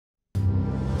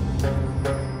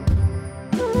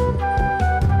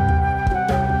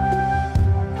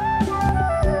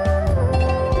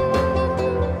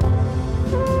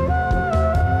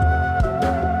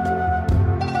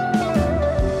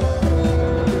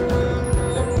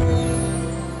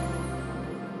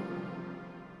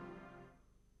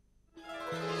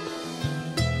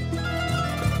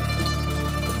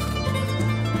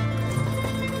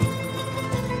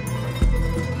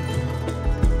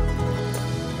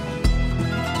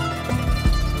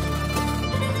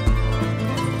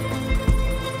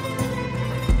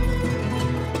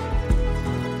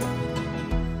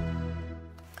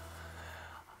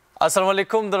السلام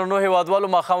علیکم درنو هیوادوالو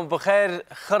ماښام په خیر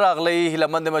ښه راغلی هیله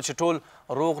مند یم چې ټول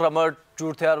روغ رمټ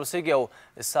جوړ تیار اوسیږي او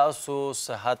ستاسو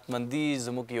صحتمندي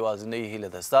زموږ یوازینۍ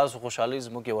هیله ده ستاسو خوشحالي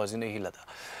زموږ یوازینۍ هیله ده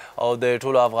او د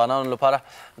ټولو افغانانو لپاره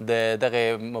د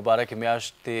دغې مبارکې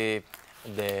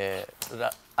میاشتې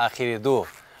د اخرېدو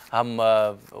هم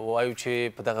وایو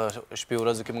چې په دغه شپې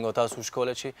ورځو کې موږ او تاسو وش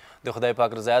کولی چې د خدای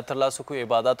پاک رضایت ترلاسه کړو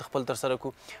عبادات خپل ترسره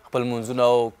کړو خپل لمونځونه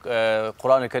او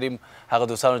قرآن کریم هغه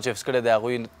دوستانو چې حفظ کړی دی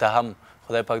هغوی ته هم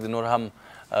خدای پاک د نور هم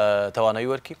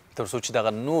توانایي ورکړي تر څو چې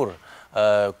دغه نور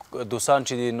دوستان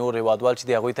چې دي نور هیوادوال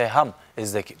چې دي هغوی ته هم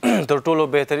زده کړي تر ټولو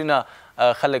بهترینه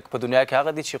خلک په دنیا کې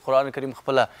هغه دي چې قرآن کریم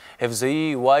خپله حفظوي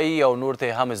وایي او نور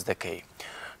ته یې هم زده کوي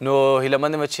نو هیله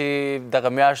مند یم چې دغه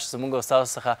میاشت زموږ او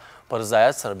ستاسو څخه په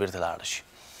رضایت سره بیرته لاړه شي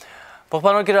په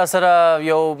خپرونه کې راسره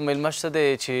یو میلمه شته دی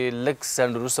چې لږ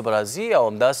ځنډ وروسته به راځي او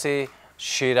همداسې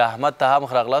شیر احمد ته هم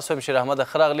ښه راغلاست وایم شیر احمد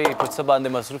ښه راغلی په څه باندې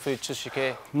مصروف یې څه شي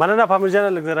کوې مننه پامیر جانه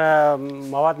لږ ذره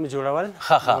مواد مې جوړول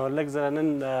ښه نو لږ ذره نن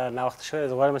ناوخته شوی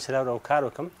زه غواړم چې راوړم او کار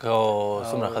وکړم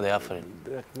څومره ښه دی آفرین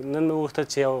نن مې وغوښتل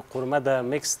چې یو قورمه د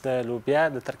میکس د لوبیا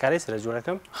د ترکارۍ سره جوړه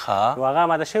کړم ښه نو هغه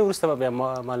اماده شوی وروسته به بیا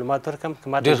معلومات ورکړم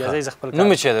که ماته اجازه یې زه خپل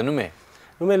نوم یې څه دی نوم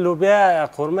یې لوبیا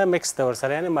قورمه میکس ده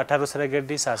ورسره یعنې مټر ورسره ګډ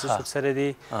دي ساسوس ورسره دي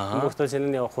مې غوښتل چې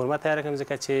نن یو قورمه تیاره کړم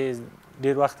ځکه چې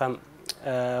ډېر وخت هم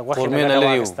غوښې نه ګټه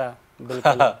واخیسته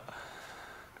بالکل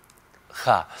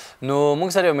ښه نو موږ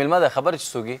سره یو میلمه ده خبر چې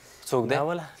څوک دی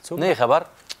نه یې خبر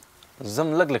زه هم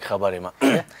لږ خبر یم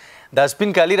دا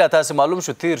سپین کالي را تاسې معلوم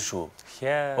شو تیر شو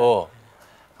او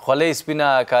خولۍ سپینه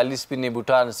کالي سپینې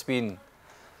بوټان سپین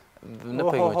نه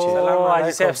پوهېږم چې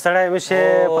حاجي صاحب ستړی مه شې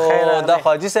په خیر دا خو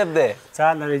حاجي صاحب دی څه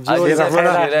لرې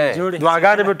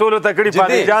دعاګانې مې ټولو ته کړي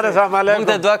پامیر جان السلام علیکم موږ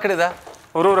ته دعا کړې ده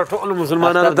وروره ټولو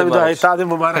مسلمانانو ته مې دعا اختر دې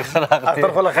مبارک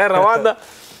اختر خو له خیر روان ده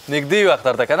نږدې یو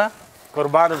اختر ته که نه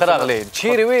قربان ښه راغلی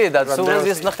چیرې وې دا څه ورځ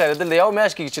هېڅ نه ښکارېدل د یو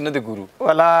میاشت کېږي چې نه د ګورو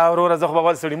والا وروره زه خو به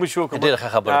ول سړي مشي وکړم ډېره ښه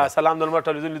خبره سلام د لمر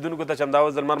ټلویزیون لیدونکو ته چې همدا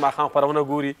اوس د لمر ماښام خپرونه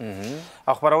ګوري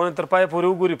او خپرونه تر پایه پورې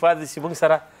وګوري پاتې شي موږ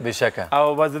سره بېشکه او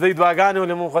بس د دوی دعاګانې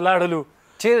ولې موږ خو لاړلو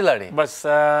چیرې لاړې بس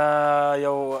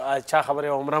یو چا خبره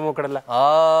یو عمره مو وکړله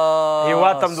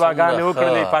هېواد ته هم دعاګانې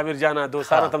وکړلې پامیر جانه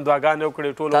دوستانو ته هم دعاګانې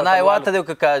وکړې ټولو تا نه هېواد ته دی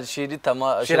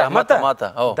که شیر احمد ته ماته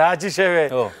دا چې شوی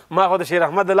ما خو د شیر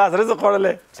احمد د لاس رزق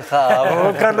خوړلی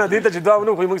که نه دې ته چې دعا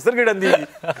ونه وکړو موږ سترګې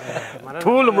ډندېږي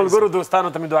ټولو ملګرو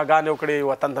دوستانو ته مې دعاګانې وکړې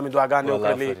وطن ته مې دعاګانې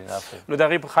وکړلې نو د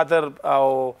هغې په خاطر او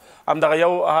همدغه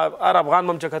یو هر افغان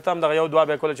مم چې کته همدغه یو دعا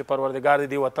به یې کوله چې پروردګار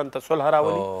دې وطن ته صلح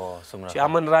راولي چې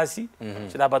امن راسي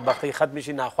چې دا بدبختۍ ختمې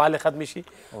شي ناخوالې ختمې شي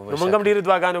نو موږ هم ډېرې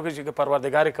دعاګانې وکړې چې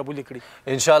پروردګار یې قبولې کړي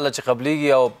انشاءالله چې قبلیږي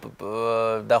او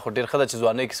دا خو ډېر ښه ده چې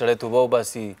ځوانۍ کې سړی توبه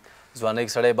وباسي ځوانۍ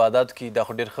کې سړی عبادت کړي دا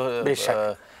خو ډېر ښه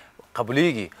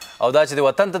قبلیږي او دا چې د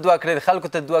وطن ته دعا کړې د خلکو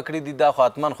ته دعا کړې دي دا خو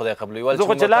حتما خدای قبلوي زه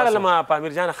خو چې لاړلم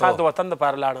پامیر جان خاص د وطن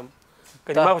دپاره لاړم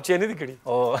که ما خو چې نه دي کړي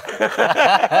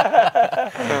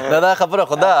دا خبره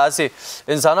خو دا هسې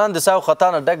انسانان د ساه او خطا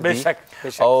نه ډک دي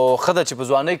او ښه ده چې په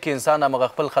ځوانۍ کې انسان همغه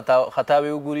خپل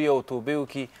خطاوې وګوري او توبې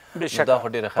وکړي دا خو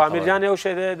ډېره ښه پامیر جان یو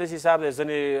شی دی داسې حساب دی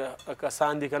ځینې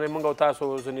کسان دي که نه موږ او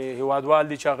تاسو ځینې هېوادوال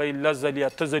دي چې هغوی لس ځلې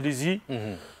اته ځلې ځي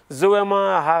زه وایم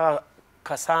هغه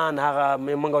کسان هغه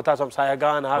موږ او تاسو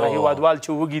همسایهګان هغه هېوادوال چې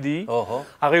وږي دي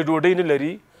هغوی ډوډۍ نه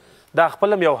لري دا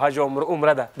خپل هم یو حج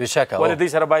عمره ده ولې دوی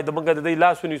سره باید موږ د دوی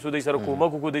لاس ونیسو دوی سره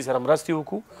کومک وکړو دوی سره مرستې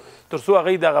وکړو تر څو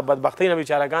هغوی دغه بدبختۍ نه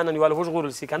بیچارهګان نیول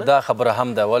وژغورل سي که نه دا خبره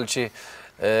هم ده ول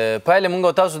چې پایله موږ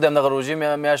او تاسو د همدغه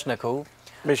روژې میاشت نه کوو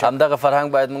همدغه فرهنګ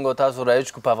باید موږ او تاسو رایج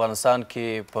کړو په افغانستان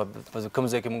کې په کوم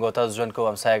ځای کې موږ او تاسو ژوند کوو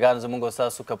همسایهګان زموږ او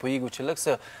تاسو که پوهېږو چې لږ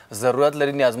څه ضرورت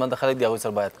لري نیازمنده خلک دي هغوی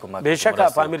سره باید کومک بېشکه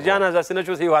پامیر جانه داسې نه چې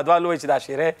اوس هېوادوال وایي چې دا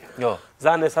شیری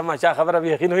ځان یې سمه چا خبره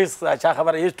بیخي نو هېڅ چا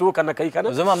خبره هېڅ ټوکه نه کوي که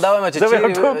نه زه هم همدا وایم چې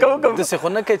داسې خو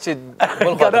نه کوي چې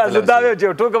بل خوا ته زه دا وایم چې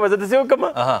یو ټوکه به زه داسې وکړم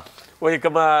وایي که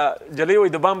ما جلۍ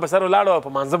وایي د بام په سر ولاړه وه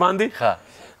په مانځه باندې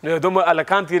نو دومره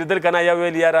هلکان تېرېدل که نه یا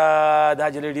ویل یاره دا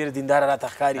جلۍ ډېره دینداره راته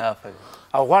ښکاري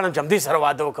او غواړم چې همدې سره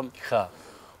واده وکړم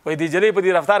وایي دې جلۍ په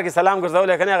دې رفتار کې سلام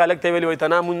ګرځولی که نه هغه هلک ته یې ویلي وایي ته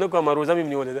نه مونځ نه کوم روژه مې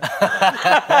نیولې ده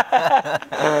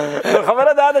نو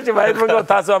خبره دا ده چې باید موږ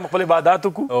تاسو هم خپل عبادات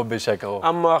وکړو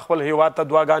هم خپل هېواد ته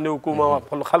دعاګانې وکړو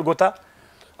خپل خلکو ته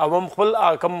او هم خپل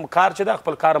کوم کار چې ده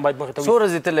خپل کار هم باید مخې ته څو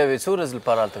ورځې تللی وې څو ورځې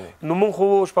لپاره هلته وې نو موږ خو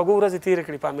شپږو ورځې تېرې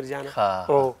کړې پامیر جانه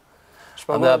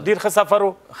ډېر ښه سفر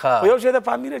و خو یو شی د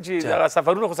پامیر چې هغه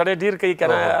سفرونه خو سړی ډېر کوي که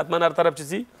نه حتما هر طرف چې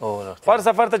ځي خو هر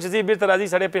سفر ته چې ځي بېرته راځي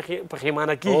سړی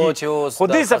پښیمانه کېږي خو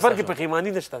دې سفر کې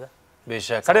پښیماني نشته ده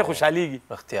سړی خوشحالېږي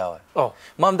رښتیا وایي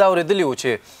ما هم دا اورېدلي و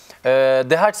چې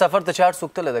د حج سفر ته چې هر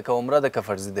څوک تللی ده که عمره ده که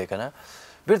فرضي دی که نه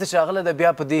بیرته چې راغلی دی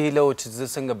بیا په دې هیله و چې زه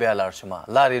څنګه بیا لاړ شم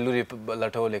لارې لورې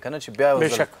لټولې که نه چې بیا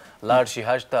لاړ شي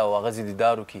حج ته او هغه زه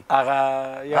دیدار وکړي هغه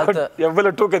یو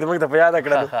بله ټوکه دې موږ ته په یاده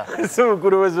کړله څه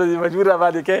وکړو اوس به مجبور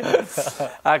راباندې کوې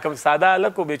هغه کوم ساده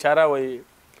هلک و بېچاره وایي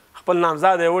خپل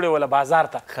نامزاد یې وړی وله بازار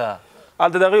ته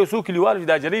هلته د هغې یو څو کلیوالو چې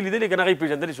دا جلۍ لیدلې که نه هغه یې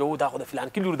پېژندلې چې دا خو د فلان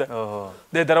کلي لور ده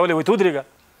دی یې درولې وایي ته ودرېږه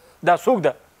دا څوک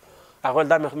ده هغه ویل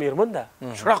دا مېرمن ده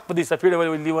شړق په دې څپېړه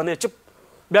ویل لیونی چپ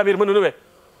بیا مېرمن ونه وی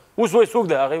اوس وایي څوک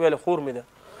ده هغې ویل خور مې ده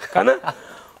که نه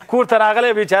کور ته راغلی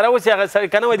بېچاره اوس یې هغه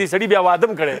که نه وایي دې سړي بیا واده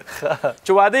م کړی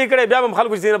چې واده یې کړی بیا به م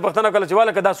خلکو چې ځینې پوښتنه وکړله چې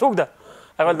والکه دا څوک ده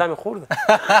هغه ویل دا مې خور ده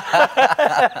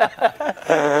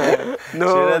نو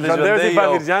ژوندی اوسې په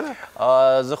امیرجانه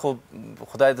زه خو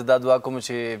خدای ته دا دعا کوم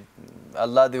چې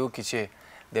الله دې وکړي چې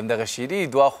د همدغه شعري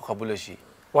دعا خو قبوله شي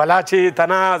ولا چې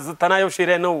تنا یو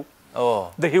شعری نه و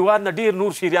د هېواد نه ډېر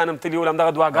نور شعریان هم تللي ول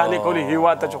همدغه دعاګانې کولې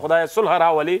هېواد ته چې خدای صلح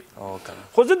راولي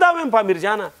خو زه دا وایم په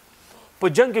امیرجانه په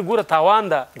جنګ کې ګوره تاوان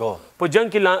ده په جنګ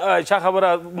کې چا خبره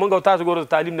موږ او تاسو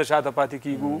ګوره تعلیم نه شاته پاتې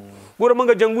کېږو ګوره موږ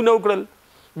جنګونه وکړل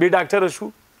بې ډاکټره شو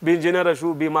بې انجینره شو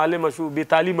بې معلمه شو بې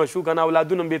تعلیمه شو که نه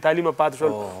اولادونه هم بې تعلیمه پاتې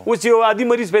شول اوس یو عادي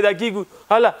مریض پیدا کېږو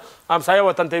هله همسایه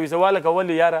وطن ته یې ویسه والکه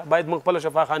ولې یاره باید موږ خپله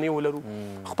شفاخانې ولرو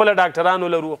خپله ډاکټران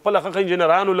ولرو خپله ښه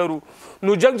انجینران ولرو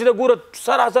نو جنګ چې د ګوره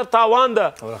سراسر تاوان ده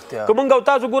که موږ او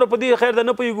تاسو ګوره په دې خیر ده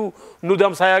نه پوهېږو نو د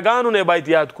همسایهګانو نه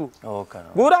باید یاد کړو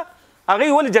ګوره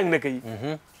هغوی ولې جنګ نه کوي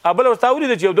بله ورته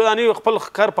ولیده چې یو دوه دانې خپل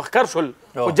ښکر په ښکر شول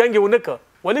خو جنګ یې ونه کړه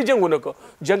ولې جنګ ونه کړه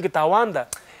جنګ کې تاوان ده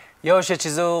یو شی چې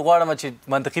زه غواړم چې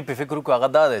منطقي په فکر وکړو هغه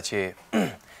دا دی چې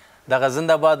دغه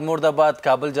زنده‌باد مرده‌باد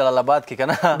کابل جلال آباد کې که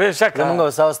نه زموږ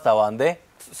او ستاسو تاوان دی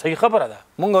صحیح خبره ده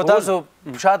موږ او تاسو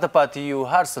شاته پاتې یو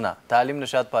هر څه نه تعلیم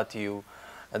نه شاته پاتې یو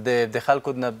د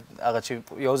خلکو نه هغه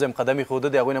چې یو ځای قدم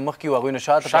ایښوده دی هغوی نه مخکې یو هغوی نه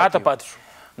شاته پاتې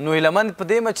شو نو هیله مند په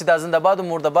دې چې دا زنده‌باد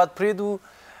او مرده‌باد پرېږدو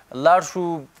لاړ شو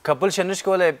کپل شي نشي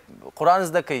کولی قرآن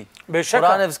زده کوي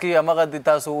قرآن حفظ کوي همغه د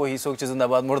تاسو ووهي څوک چې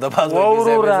زنده‌باد مرده‌باد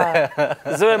وروره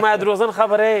زه وایم ما دروغجن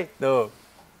خبرې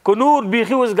که نور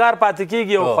بیخي اوزګار پاتې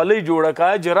کېږي یو خولۍ جوړه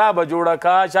که جرابه جوړه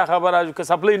که چا خبره که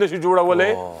سپلۍ نشي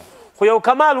جوړولی خو یو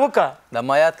کمال وکړه دا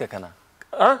مایات که که نه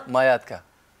مایات که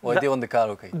وایي دې غوندې کار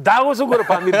وکړئ دا اوس وګوره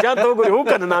په امیرجان ته وګورې هو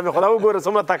که نه نامې خدا وګوره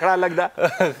څومره تکړه لږ ده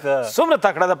څومره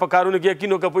تکړه ده په کارونو کې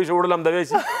یقین وکړه پوه شي وړل هم دوی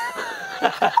شي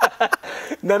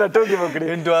نه نه ټوکې وکړي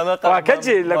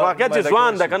واقعیت چې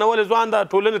ځوان ده که نه ولې ځوان ده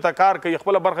ټولنې ته کار کوي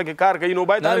خپله برخه کې کار کوي نو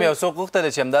باید نه یو څوک غوښتلی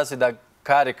چې همداسې دا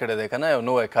کار یې کړی دی که نه یو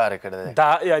نوی کار یې کړی دی دا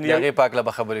یعنې هغې په هکله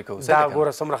به خبرې کوو دا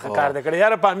ګوره څومره ښه کار دی کړی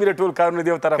یاره په امیره ټول کارونه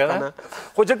دي یو طرف ته نه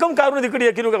خو چې کوم کارونه دي کړي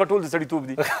یقین وکړه ټول د سړیتوب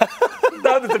دي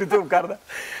دا د سړیتوب کار ده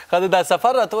ښه دا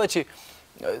سفر راته وایه چې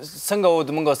څنګه و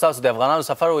موږ او ستاسو د افغانانو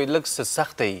سفر وایي لږ څه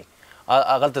سخته وي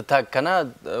هغلته تګ که نه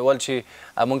ول چې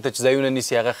موږ ته چې ځایونه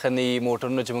نیسي هغه ښه نه وي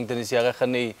موټرونه چې موږ ته نیسي هغه ښه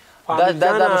نه وي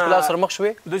دا مشکلات سره مخ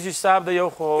شوې دوشي صاحب د یو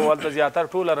خو هلته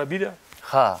زیاتر ټول عربي ده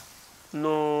ښه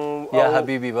نو یا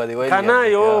حبیبي به دې ویل که نه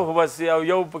یو بس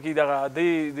یو پکې دغه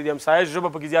د همسایه ژبه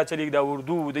پکې زیات چلېږي دا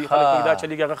اردو دوی خلک پکې دا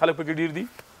چلېږي هغه خلک پکې ډېر دي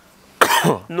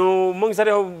نو موږ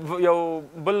سره یو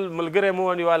بل ملګری مو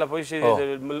ونیواله پوه شي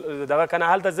دغه که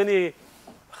نه هلته ځینې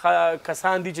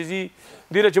کسان دي چې ځي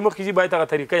ډېره چې مخکې ځي باید هغه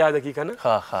طریقه یاده کړي که نه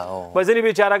به ځینې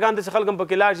بېچارهګان داسې خلک هم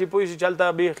پکې لاړ شي پوه شي چې هلته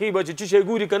بیخي به چې څه شی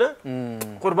ګوري که نه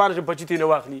قربان شي پچیتې نه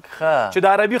واخلي چې د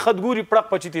عربي خط ګوري پړق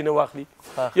پچیتې نه واخلي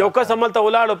یو کس هملته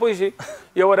ولاړه پوه شي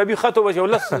یو عربي خط وبه یو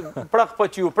لس پړق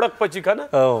پچي و پړق پچي که نه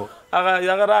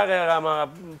هغه راغی هغه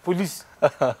پولیس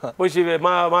پوه شي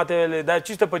ما ته ویل دا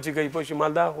چیز ته پچي کوي پوه شي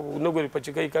مال دا خو نه ګوري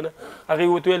پچي کوي که نه هغې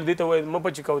ورته ویل دې ته وایي مه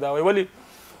پچي کوو دا وایي ولې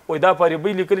وای دا په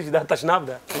عربۍ لیکلي چې دا تشناب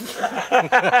ده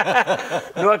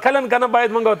نو کله که نه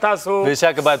باید موږ او تاسو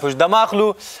بېشکه باید پوه دمه اخلو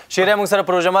شعریا موږ سره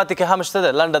پروژماتې کې هم شته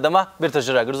ده لنډه دمه بېرته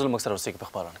ژر راګرځو موږ سره اوسېږي په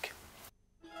خپرونه کې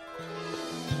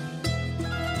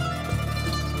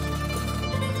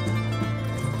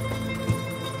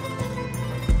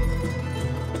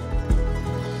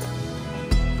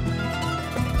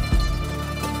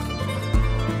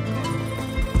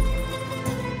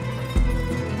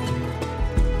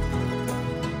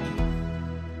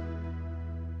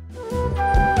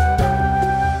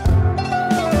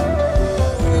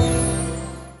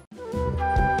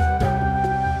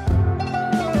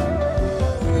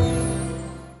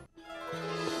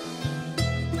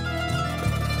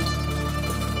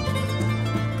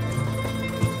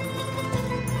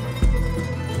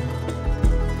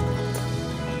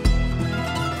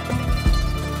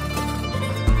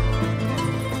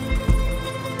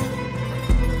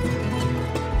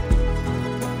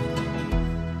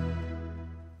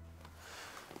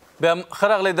بیا ښه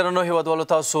راغلی درنو هېوادوالو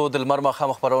تاسو د لمر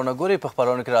ماښام خپرونه ګورئ په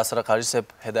خپرونه کې راسره قاضي صاحب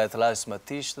هدایت الله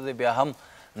عصمتي شته دی بیا هم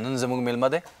نن زموږ میلمه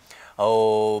دی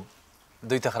او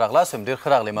دوی ته ښه راغلاست وایم. ډېر ښه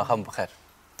راغلی ماښام په خیر.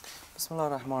 بسم الله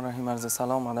الرحمن الرحیم. عرض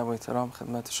سلام ادب و احترام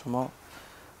خدمت شما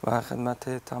و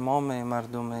خدمت تمام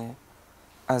مردم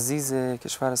عزیز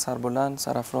کشور سربلند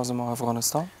سرافراز ما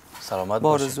افغانستان. سلامت با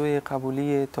باشید. آرزوی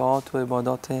قبولی طاعات و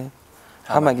عبادات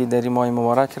همگی در این ماه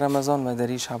مبارک رمضان و در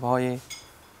این شب‌های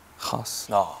خاص.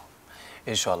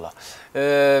 انشالله.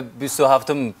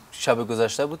 27م شب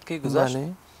گذشته بود که گذشت؟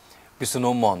 بله.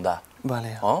 29 مانده.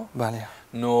 بله. بله.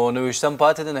 نو 90م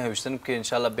پاتې ده، 90م کې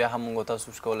انشالله بیا هم موږ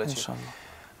تاسو کولی چې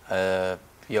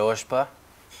یوه شپه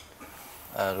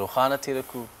روښانه تېره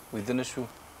کړو، ویده نه شو،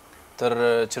 تر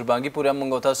چربانګي پورې هم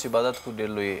موږ تاسو عبادت کړو. ډېر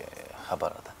لوی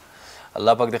خبره ده.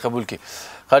 الله پاک دې قبول کړي.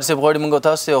 خالد صاحب غواړي موږ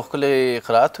تاسو ته یو ښکلی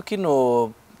قرائت وکړي، نو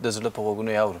د زړه په غوږونو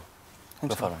یې اورو.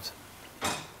 بفرمایئ.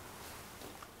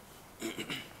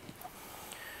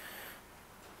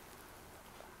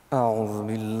 أعوذ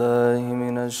بالله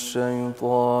من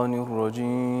الشيطان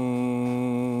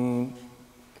الرجيم.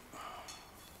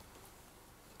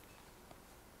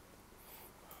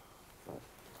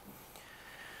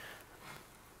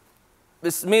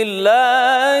 بسم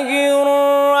الله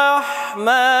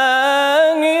الرحمن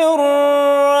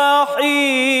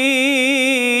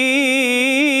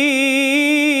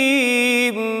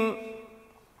الرحيم.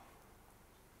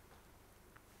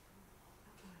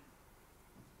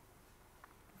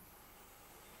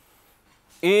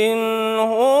 إن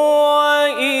هو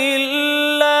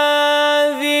إلا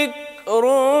ذكر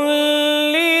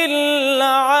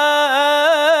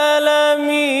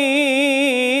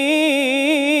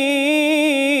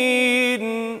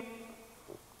للعالمين.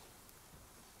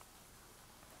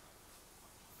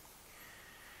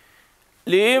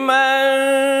 لمن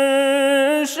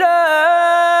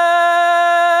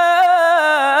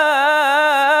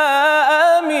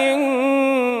شاء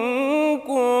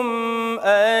منكم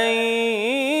أن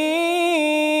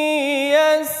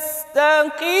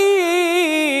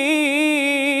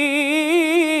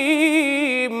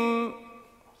يستقيم.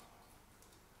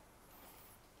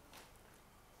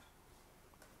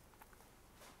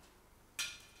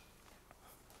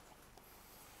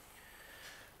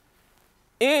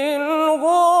 إن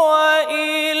هو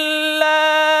إلا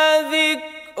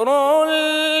ذكر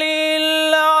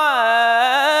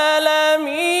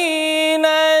للعالمين.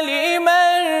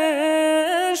 لمن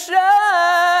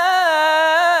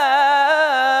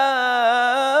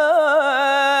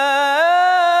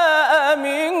شاء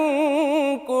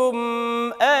منكم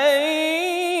أن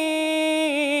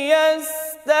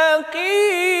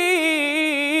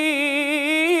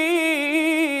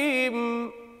يستقيم.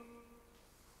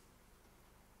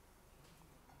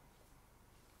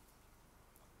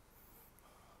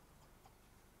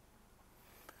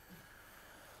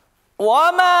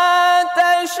 وما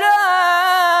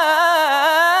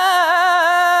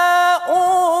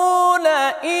تشاءون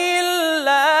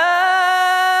إلا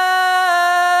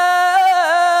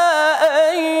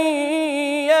أن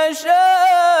يشاء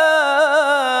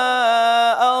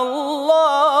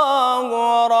الله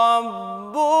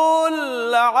رب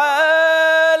العالمين.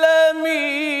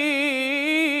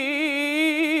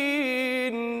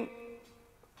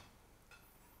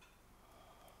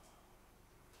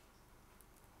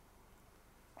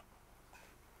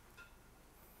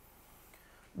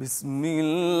 بسم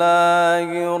الله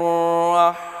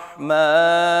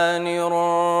الرحمن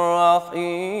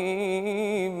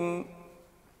الرحيم.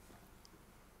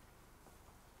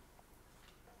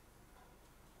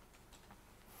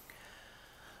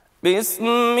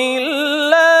 بسم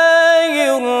الله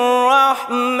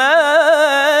الرحمن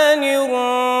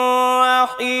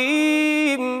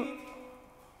الرحيم.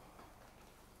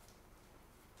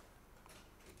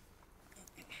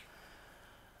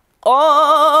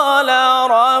 قال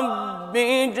رب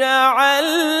اجعل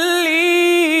لي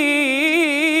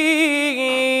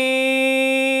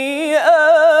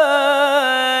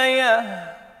آية.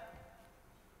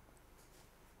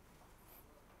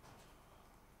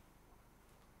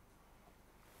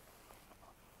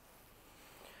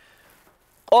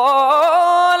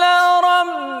 قال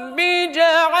رب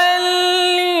اجعل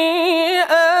لي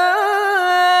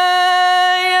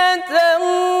آية.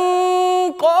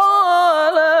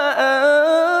 قال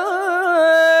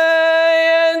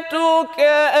آيتك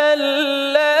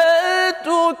ألا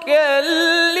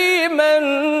تكلم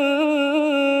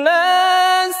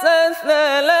الناس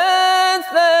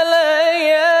 3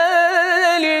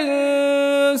 ليال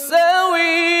سويا.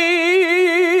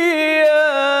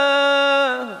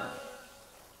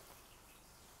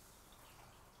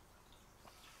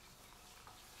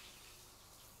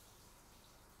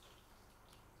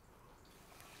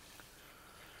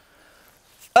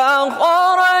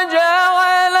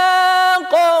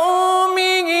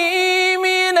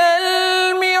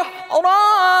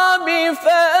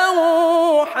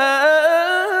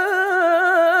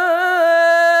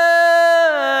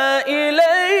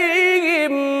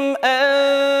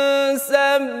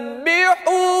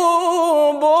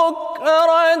 سبحوا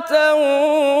بكرة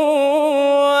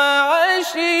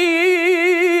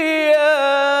وعشيا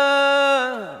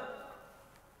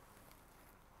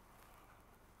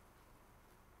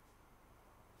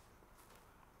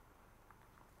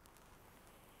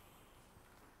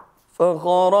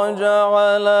فخرج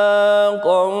على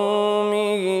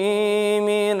قومه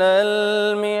من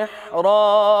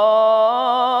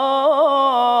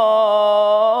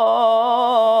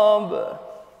المحراب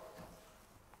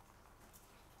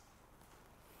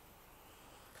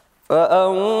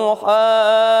فأوحى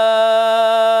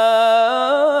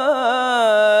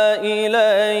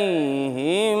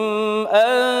إليهم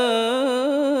أن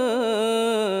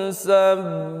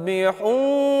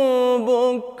سبحوا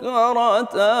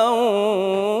بكرة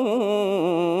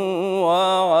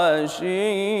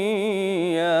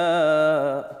وعشيا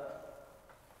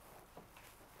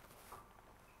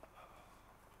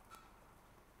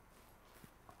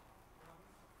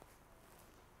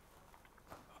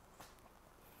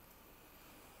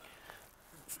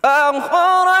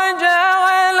فخرج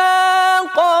على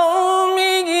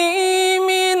قومه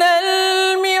من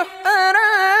المحراب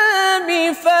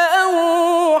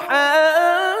فأوحى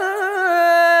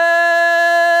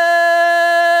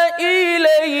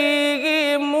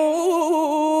إليهم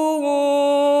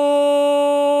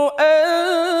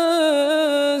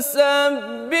أن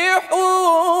سبحوا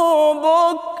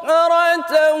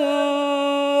بكرة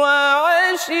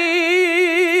وعشيا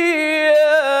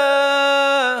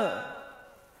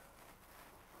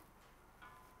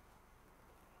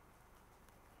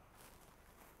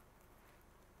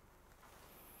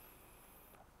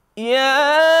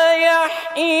يا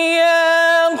يحيى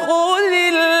خذ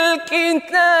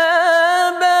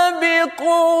الكتاب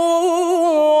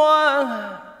بقوة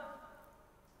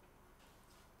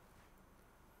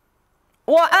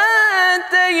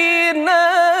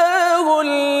وآتيناه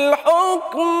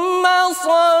الحكم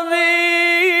صبيا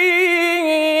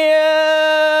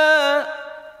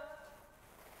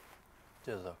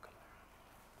جزاك الله.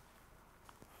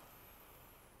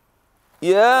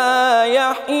 يا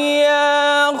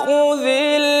يحيى خذ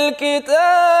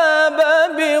الكتاب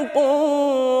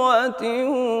بقوة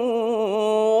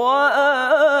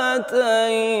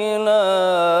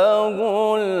وآتيناه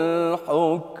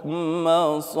الحكم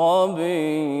صبيا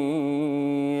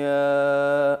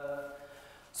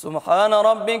سبحان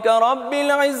ربك رب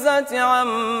العزة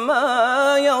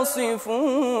عما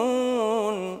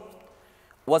يصفون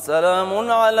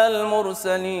وسلام على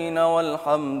المرسلين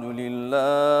والحمد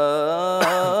لله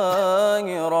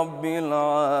رب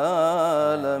العالمين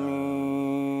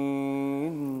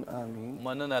آمين.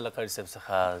 مننه له قاری صاحب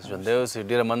څخه ژوندی اوسئ.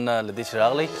 ډېره مننه له دې چې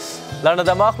راغلی. لنډه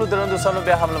دمه اخلو درنو دوستانو،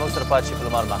 بیا هم له موږ سره پاتې شئ په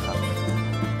لمر ماښام.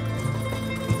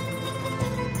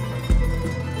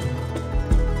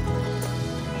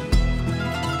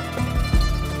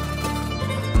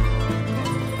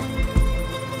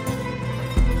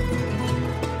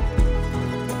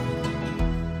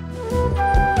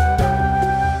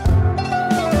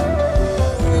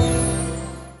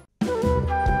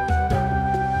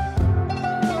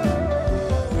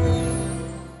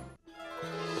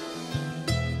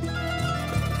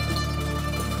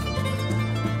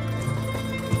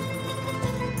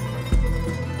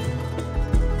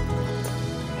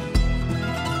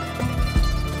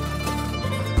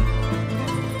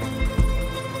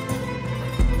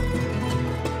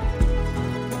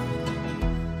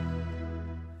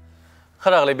 ښه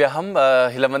راغلی. بیا هم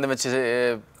هیله مند یم چې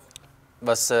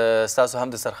بس ستاسو هم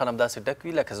دسترخوان همداسې ډک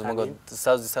وي لکه زموږ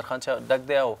ستاسو دسترخوان چې ډک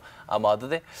دی او اماده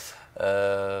دی.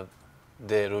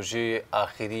 د روژې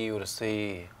آخري وروستۍ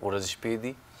ورځې شپې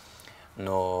دي،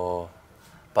 نو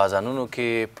په اذانونو کې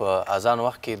په اذان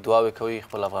وخت کې دعاوې کوئ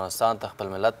خپل افغانستان ته، خپل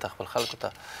ملت ته، خپل خلکو ته.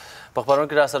 په خپرونه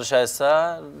کې راسره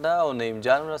شایسته ده او نعیم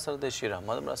جان هم راسره دی، شیر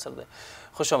احمد هم راسره دی.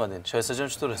 خوش آمدین. شایسته جان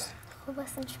چطور هستی؟ خوب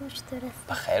هستم. شما چطور هستی؟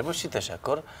 بخیر باشی،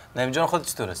 تشکر. نعیم جان خودت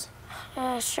چطور هستی؟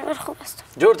 شکر خوب هستم.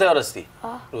 جور تیار هستی؟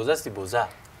 روزه هستی بوزه؟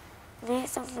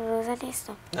 نیستم، روزه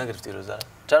نیستم. نگرفتی روزه؟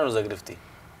 چند روزه گرفتی؟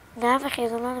 نه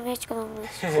بخیر الان هیچ کدام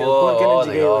نیست.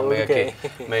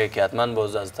 میگه که حتما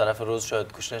باز از طرف روز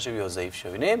شاید کش نشوی یا ضعیف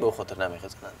شوی. نه به خاطر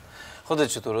نمیخزنند. خودت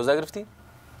چطور روزه گرفتی؟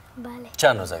 بله.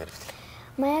 چند روزه گرفتی؟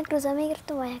 ما یک روزه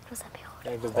میگرفتم و یک روزه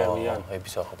میخورم. یک روز درمیان.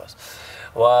 بسیار خوب است.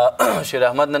 و شیر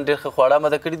احمد نن ډېر ښه خواړه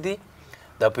آماده کړي دي.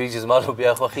 دا پوهېږي چې زما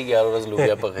لوبیا خوښېږي، هره ورځ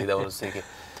لوبیا پخوي دا وروستۍ کې.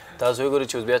 تاسو وګورئ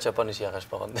چې اوس بیا چپه نه شي هغه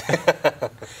شپه غوندې.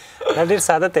 دا ډېر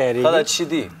ساده تیارېږي. ښه دا څه شي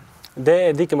دي؟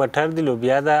 دې کې مټر دي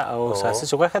لوبیا ده او ساسج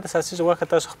غوښه ده. ساسج غوښه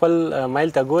تاسو خپل مایل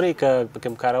ته ګورئ که پکې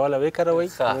کاروله وکاروئ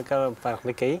فرق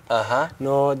نه کوي.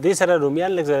 نو دې سره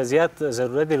رومیان لږ زیات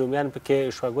ضرورت دي. رومیان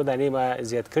پکې شپږو دانې ما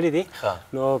زیات کړي دي.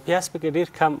 نو پیاز پکې ډېر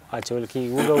کم اچول کېږي.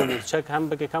 وږه او مرچک هم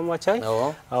پکې کم واچوئ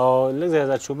او لږ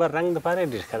زردچوبه رنګ دپاره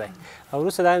ډېر ښه دی. او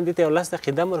وروسته دا دې ته یو 10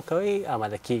 دقیقې دم ورکوئ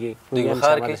اماده کېږي.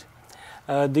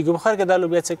 دیګ بخار کې دا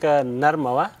لوبیا څه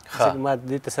نرمه وه ځکه ما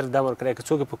دې ته سره دم ورکړی. که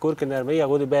څوک په کور کې نرموي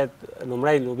هغوی دې باید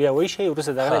لومړی لوبیا ویشئ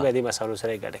وروسته دغه نه بیا دې مسالو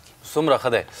سره یې ګډه کړي. څومره ښه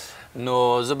دی. نو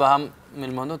زه به هم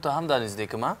میلمنو ته هم دا نږدې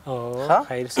کړم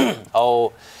خیر سره. او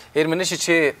هېر مې نشي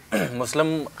چې مسلم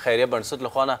خیریه بنسټ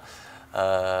لخوا نه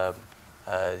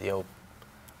یو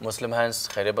مسلم هاینس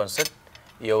خیریه بنسټ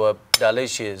یوه ډالۍ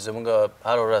چې زموږ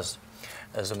هر ورځ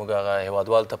زموږ هغه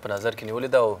هېوادوالو ته په نظر کې نیولې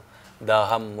ده او دا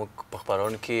هم موږ په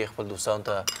خپرونه کې خپل دوستانو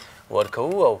ته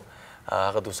ورکوو او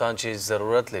هغه دوستان چې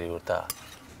ضرورت لري ورته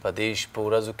په دې په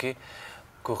ورځو کې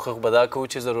کوښښ به دا کوو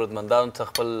چې ضرورتمندانو ته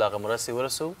خپل هغه مرستې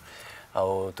ورسوو او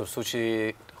تر څو چې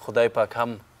خدای پاک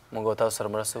هم موږ او تاسو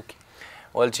سره مرسته وکړي.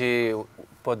 ول چې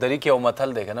په دری کې یو متل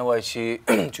دی که نه وایي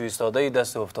چې ایستاده یې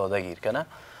دست افتاده گیر که نه.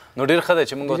 نو ډېر ښه دی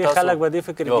چې موږ تاسو خلک به دې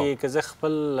فکر کوي که زه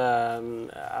خپل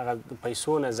هغه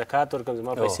پیسو نه زکات ورکړم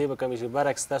زما پیسې به کمې شي.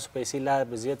 برعکس ستاسو پیسې لا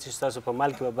به زیات شي. ستاسو په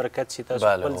مال کې به برکت شي. تاسو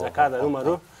خپل زکات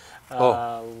ارومرو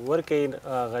ورکوئ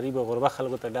غریب او غربه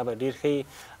خلکو ته. دا به ډېر ښه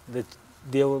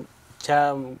د یو چا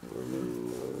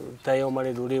ته یو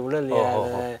مړۍ ډوډۍ وړل یا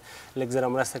لږ زره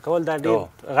مرسته کول دا ډېر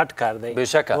غټ کار دی.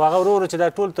 او هغه ورو ورو چې دا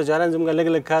ټول تجاران زموږ لږ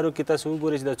لږ کار وکړي تاسو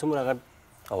وګورئ چې دا څومره غټ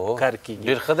کار کېږي.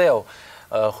 ډېر ښه دی او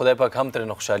خدای پاک هم ترې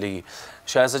نه خوشحالېږي.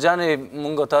 شایسته جانې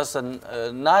مونږ او تاسو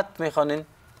نعت میخوانین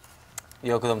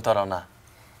یا کدام ترانه؟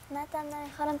 نعت هم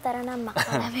نمیخوانم ترانه هم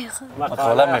مقاله میخوانم.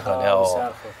 مقاله میخوانی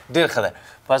ډېر ښه دی.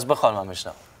 پس بخوانم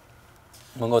میشنم.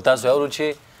 مونږ او تاسو اورو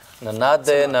چې نه نعت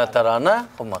دی نه ترانه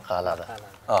خو مقاله ده.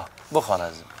 بخوان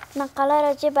از مقاله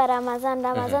راجع به رمضان.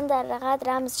 رمضان در حقیقت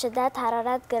رمز شدت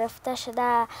حرارت گرفته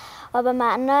شده و به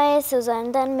معنای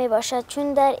سوزاندن می باشد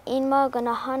چون در این ماه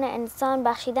گناهان انسان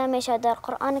بخشیده می شود. در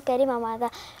قرآن کریم آمده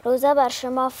روزه بر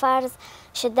شما فرض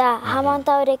شده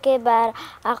همانطوری که بر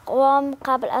اقوام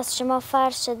قبل از شما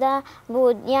فرض شده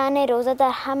بود. یعنی روزه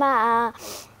در همه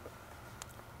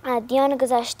ادیان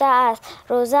گذشته است.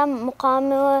 روزه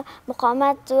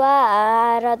مقاومت و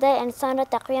اراده انسان را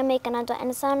تقویت می کند و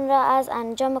انسان را از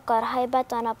انجام کارهای بد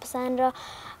و ناپسند را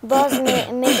باز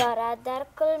می دارد. در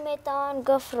کل می توان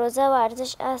گفت روزه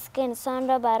ورزش است که انسان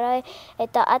را برای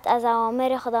اطاعت از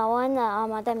اوامر خداوند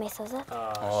آماده می سازد.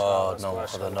 نام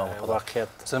خدا نام خدا.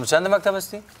 سلام چند مکتب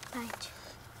هستی؟ 5.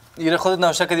 ایره خودت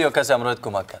نوشته کردی یا کسی امروز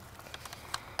کمک کرد؟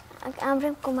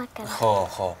 امرم کمک کرد.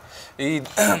 خب این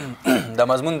در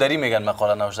مضمون داری میگن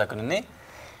مقاله نوشته کنی نه؟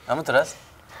 همونطور است؟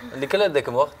 لیکل ده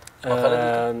که وقت؟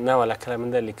 نه ولی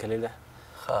کلمه ده لیکلی ده.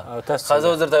 خازه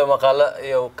وزر تا یو مقاله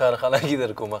یو کارخانگی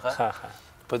در کومه خواه؟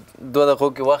 په 2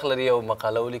 دقیقو کې وخت لري یو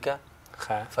مقاله ولیکه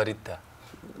فرید ته.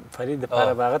 فرید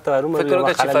دپاره به هغه ته هرومرو فکر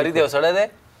وکړه چې فرید یو سړی دی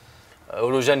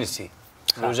روژه نیسي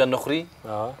روژه نه خوري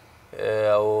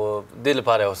او دې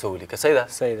لپاره یو څه ولیکه. صحیح ده؟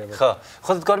 صحیح ده. ښه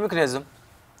خودت کار میکنی ازم؟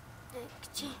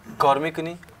 کار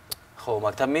میکنی؟ خب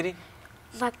مکتب میری؟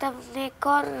 مکتب نه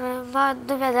کار ما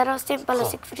 2 برادر هستیم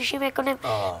پلاستیک فروشی میکنیم.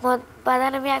 ما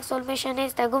بدنم 1 سال میشه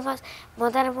نیست گم است.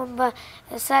 مادرم با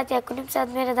ساعت 1 ساعت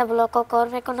میره در بلاکا کار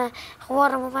میکنه.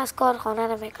 خوارم هم از کار خانه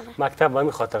نمیکنه. مکتب با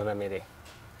همین خاطر نمیری؟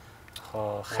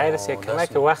 خب خیر است یک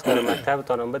کمک وقت در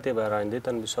مکتبتان هم بده برای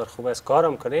آیندهتان بسیار خوب است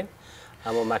کارم کنین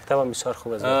اما مکتب هم بسیار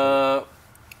خوب است.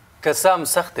 کسام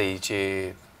سخته ای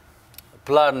چې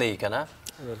پلار نه ای کنه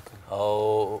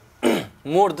او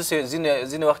مور داسې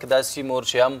ځینې وخت کې داسې مور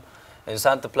چې هم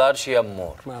انسان ته پلار شي هم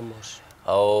مور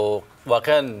او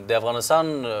واقعا د افغانستان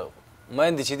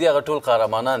میندې چې دي هغه ټول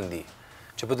قهرمانان دي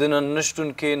چې په دې نشتون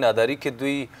کې ناداري کې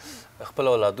دوی خپل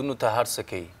اولادونو ته هر څه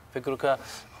کوي. فکر وکړه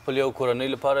خپل یو کورنۍ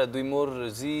لپاره دوی مور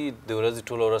ځي د ورځې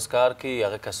ټوله ورځ کار کوي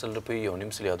هغه که 100 روپۍ یو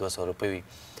نیم سل یا 200 روپۍ وي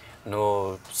نو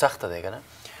سخته دی که نه.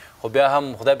 خو بیا هم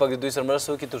خدای پاک د دوی سره مرسته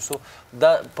وکړي تر څو دا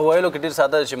په ویلو کې ډېر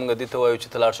ساده ده چې موږ دې ته وایو چې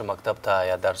ته لاړ شه مکتب ته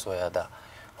یا درس وایه ده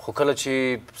خو کله چې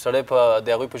سړی په د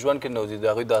هغوی په ژوند کې نوځي د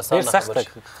هغوی د اسانه خبر شي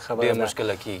ډېر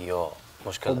مشکله کېږي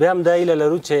مشکل. بیا هم دا هیله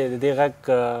لرو چې د دې غږ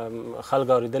خلک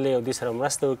اورېدلی او دې سره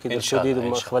مرسته وکړي تر څو دوی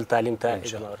خپل تعلیم ته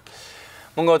ادامه ورکړي.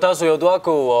 موږ او تاسو یو دعا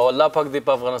کوو او الله پاک دې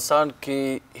په افغانستان کې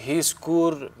هیڅ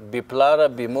کور بې پلاره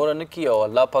بې موره نه کړي او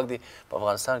الله پاک دې په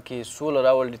افغانستان کې سوله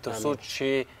راولي تر څو چې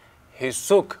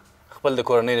هیڅوک خپل د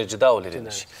کورنۍ نه جدا ولري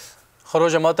نه شي. ښه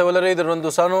روژه ماته ولرئ درنو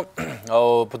دوستانو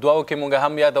او په دعاو کې موږ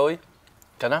هم یادوئ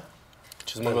که نه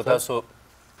چې زموږ او تاسو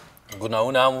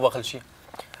ګناهونه هم وبخښل شي.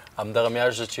 همدغه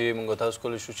میاشت چې موږ او تاسو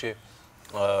کولی شو چې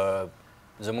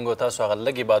زموږ او تاسو هغه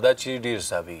لږ عبادت چې ډېر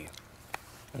حسابېږي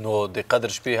نو د قدر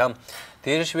شپې هم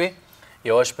تېرې شوې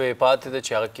یوه شپه یې پاتې ده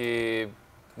چې هغه کې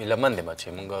هیله مند یم چې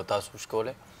موږ او تاسو وش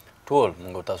کولی ټول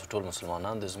موږ او تاسو ټول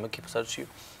مسلمانان د ځمکې په سر چې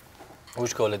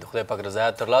وش کولی د خدای پاک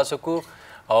رضایت ترلاسه کړو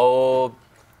او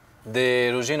د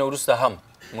روژې نه وروسته هم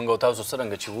موږ او تاسو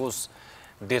څرنګه چې اوس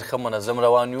ډېر ښه منظم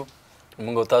روان یو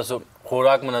موږ او تاسو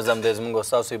خوراک منظم دی زموږ او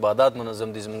ستاسو عبادات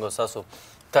منظم دي زموږ او ستاسو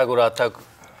تګ و راتګ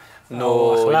نو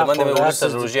هیله مند یم وروسته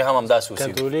د روژې هم همداسې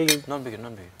اوسېږو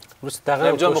وروسته د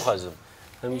هغه جان مخازم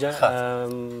همجا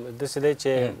داسې دی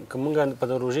چې که موږ په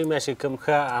د روژې میاشتې کوم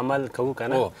ښه عمل کوو که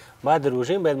نه بعد د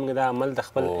روژې باید موږ دا عمل د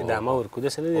خپل ادامه ورکړو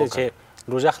داسې نه دی چې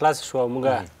روژه خلاصه شوه او موږ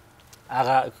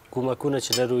هغه کومکونه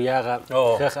چې لرو یا هغه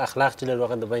ښه اخلاق چې لرو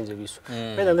هغه د منځه ویسو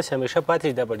باید همداسې همیشه پاتې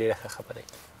دا به ډېره ښه خبره وي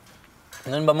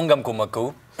نن به موږ هم کومک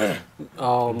کوو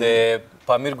د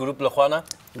پامیر ګروپ له خوا نه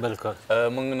بلکل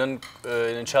موږ نن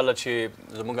انشاءالله چې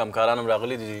زموږ همکاران هم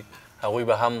راغلي دي هغوی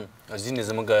به هم ځینې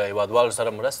زموږ هیوادوالو سره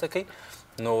مرسته کوي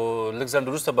نو لږ ځنډ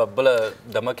وروسته به بله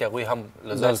دمه کې هغوی هم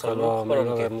له ځان سره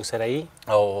موږ سره یي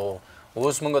او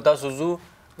اوس موږ تاسو ځو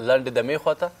لنډې دمې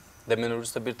خواته دمې نه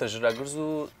وروسته بیرته ژر راګرځو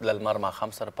له لمر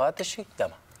ماښام سره پاتې شي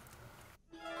دمه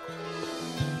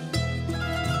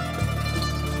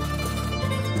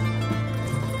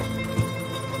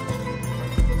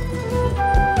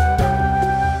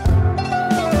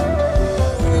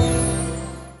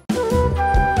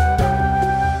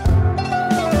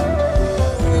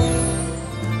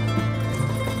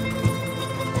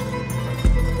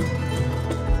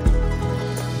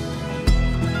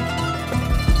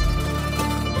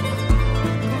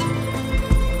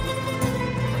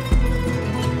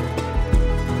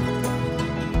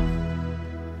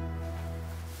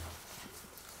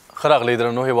ښه راغلی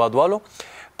درنو هیوادوالو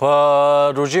په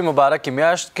روژې مبارکې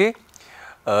میاشت کې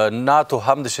نعتو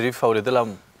حمد شریف اورېدل هم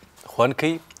خوند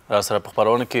کوي راسره په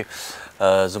خپرونه کې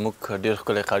زموږ ډېر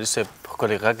ښکلی قاري صاحب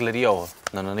ښکلی غږ لري او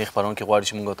نننۍ خپرونه کې غواړي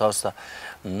چې موږ تاسو ته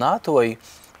نعت ووایي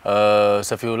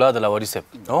صفی الله دلاوري صاحب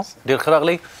ډېر ښه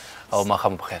راغلی او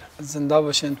ماښام بخیر زنده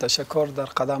باشین تشکر در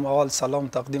قدم اول سلام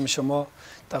تقدیم شما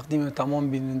تقدیم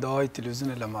تمام بیننده های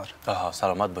تلویزیون لمر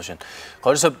سلامت باشین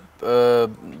قاری صاحب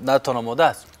نعتتان آماده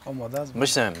است آماده است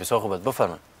میشنویم بسیار خوب است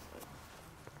بفرمایید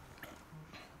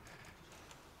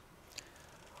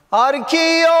هر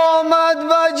کی آمد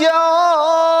به جان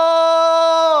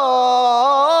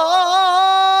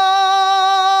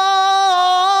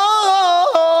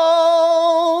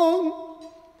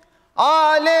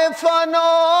آل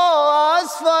فنا از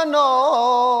فنا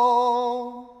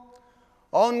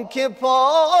آن که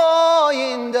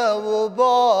پاینده و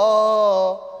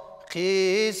باقیست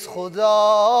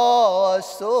خدا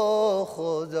است و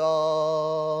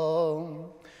خدا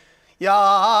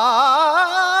یا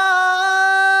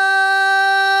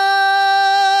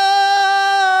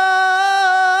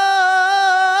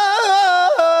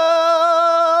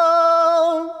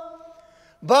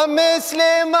با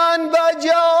مثل من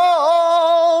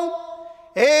بجام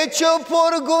هیچ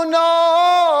پرگناهی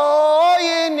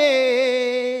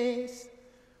نیست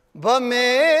با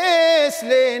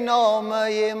مثل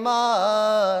نامه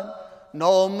من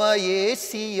نامه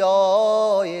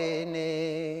سیاهی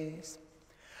نیست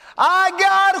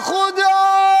اگر خدا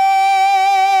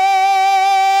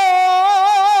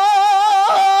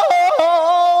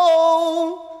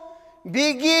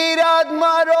بگیرد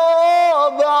مرا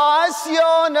به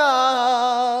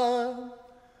عصیانم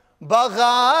با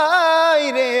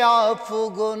غیر عفو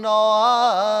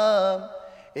گناهم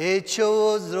هیچ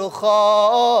عذر و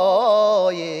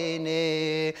خواهی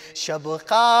نه شب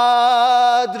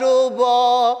قدر و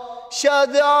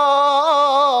باشد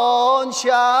آن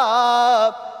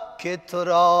شب که تو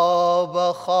را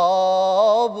به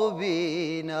خواب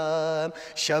بینم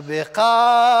شب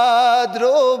قدر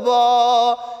و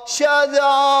باشد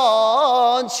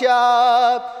آن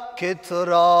شب که تو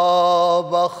را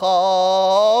به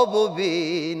خواب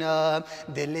بینم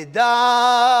دل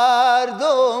درد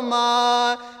و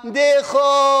من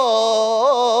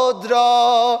خود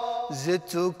را ز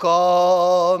تو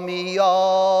کامیاب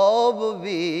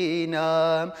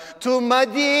بینم تو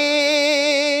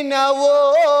مدینه و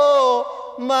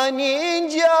من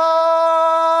اینجا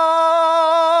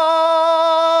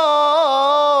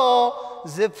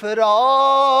ز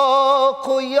فراق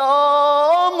و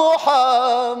یا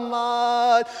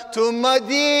محمد تو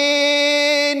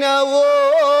مدینه و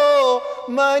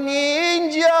من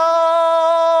اینجا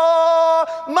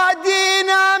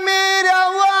مدینه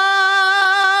میروم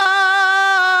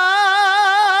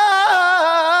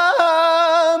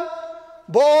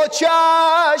با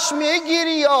چشم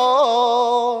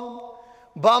گریان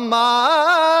با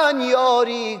من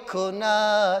یاری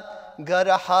کند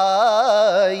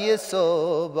گرهای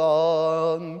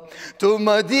صبحان. تو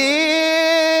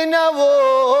مدینه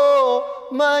و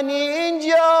من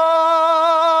اینجا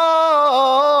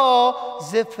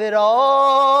ز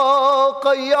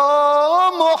فراق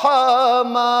یا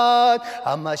محمد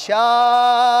همه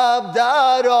شب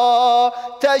در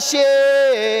آتش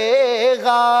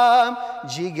غم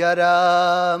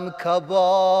جگرم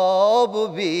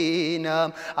کباب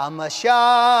بینم همه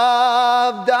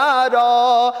شب در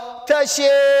آتش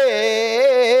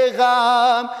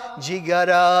غم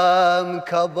جگرم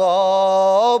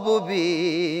کباب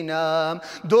بینم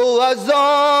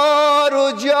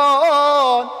 2000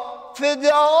 جان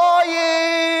فدای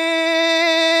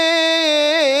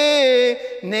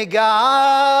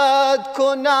نگهت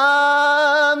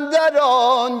کنم در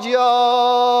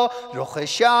آنجا رخ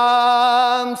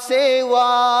شمس و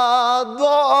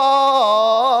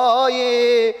دعای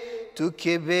تو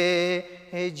که به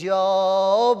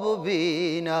حجاب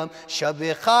بینم شب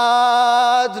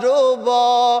قدر رو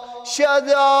باشد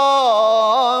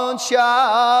آن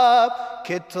شب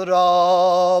که تو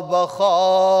را به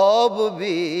خواب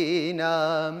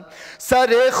بینم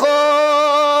سر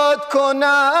خود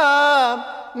کنم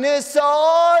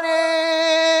نثار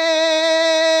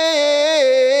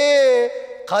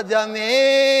قدم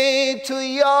تو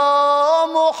یا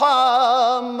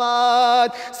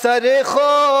محمد سر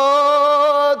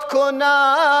خود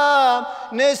کنم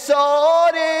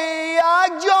نثار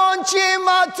یک جان چه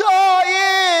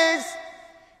متاعیست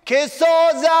که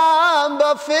سازم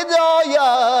به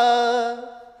فدایت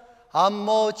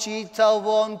اما چی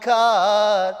توان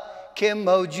کرد که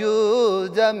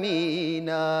موجودم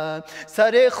اینم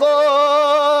سر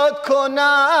خود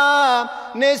کنم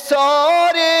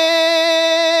نثار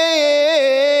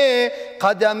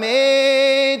قدم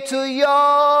تو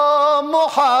یا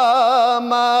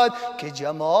محمد که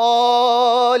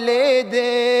جمال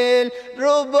دل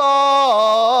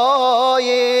ربای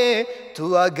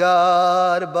تو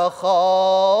اگر به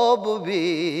خواب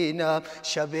بینم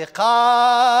شب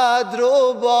قدر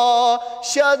رو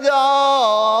باشد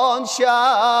آن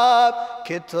شب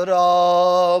که تو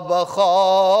را به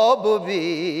خواب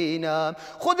بینم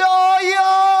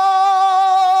خدایا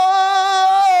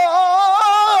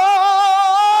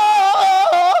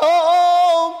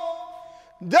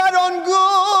در آن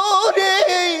گوری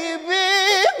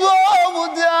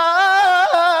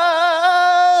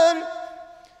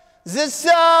ز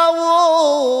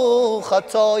سهو و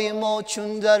خطای ما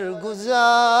چون در گذر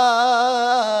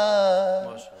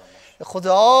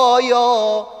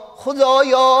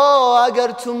خدایا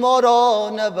اگر تو ما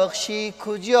را نبخشی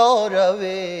کجا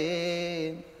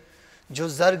رویم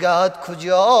جز درگاهت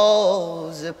کجا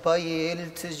ز پی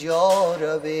التجا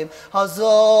رویم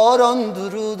هزاران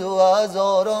درود و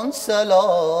هزاران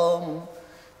سلام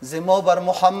ز ما بر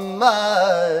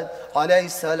محمد علیه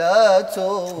الصلاة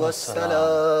و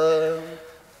السلام.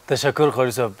 تشکر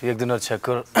خالی صاحب، یک دونه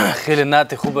تشکر. خیلی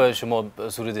نعت خوب شما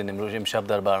سرودین امروز امشب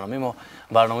در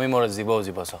برنامه ما را زیبا و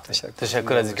زیبا ساختید.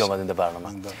 تشکر از اینکه آمدین در برنامه.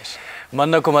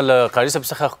 من نکوم قاری صاحب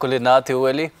څخه خپل نعت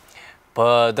ویلي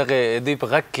په دغه دوی په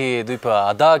غږ کې دوی په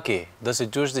ادا کې داسې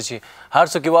جوش دی چې هر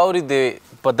څوک یې واوري د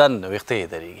بدن ویښته یې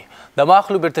درېږي. د ما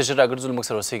اخلو بېرته ژر راګرځولو موږ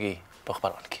سره اوسېږئ په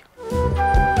خپرونه کې.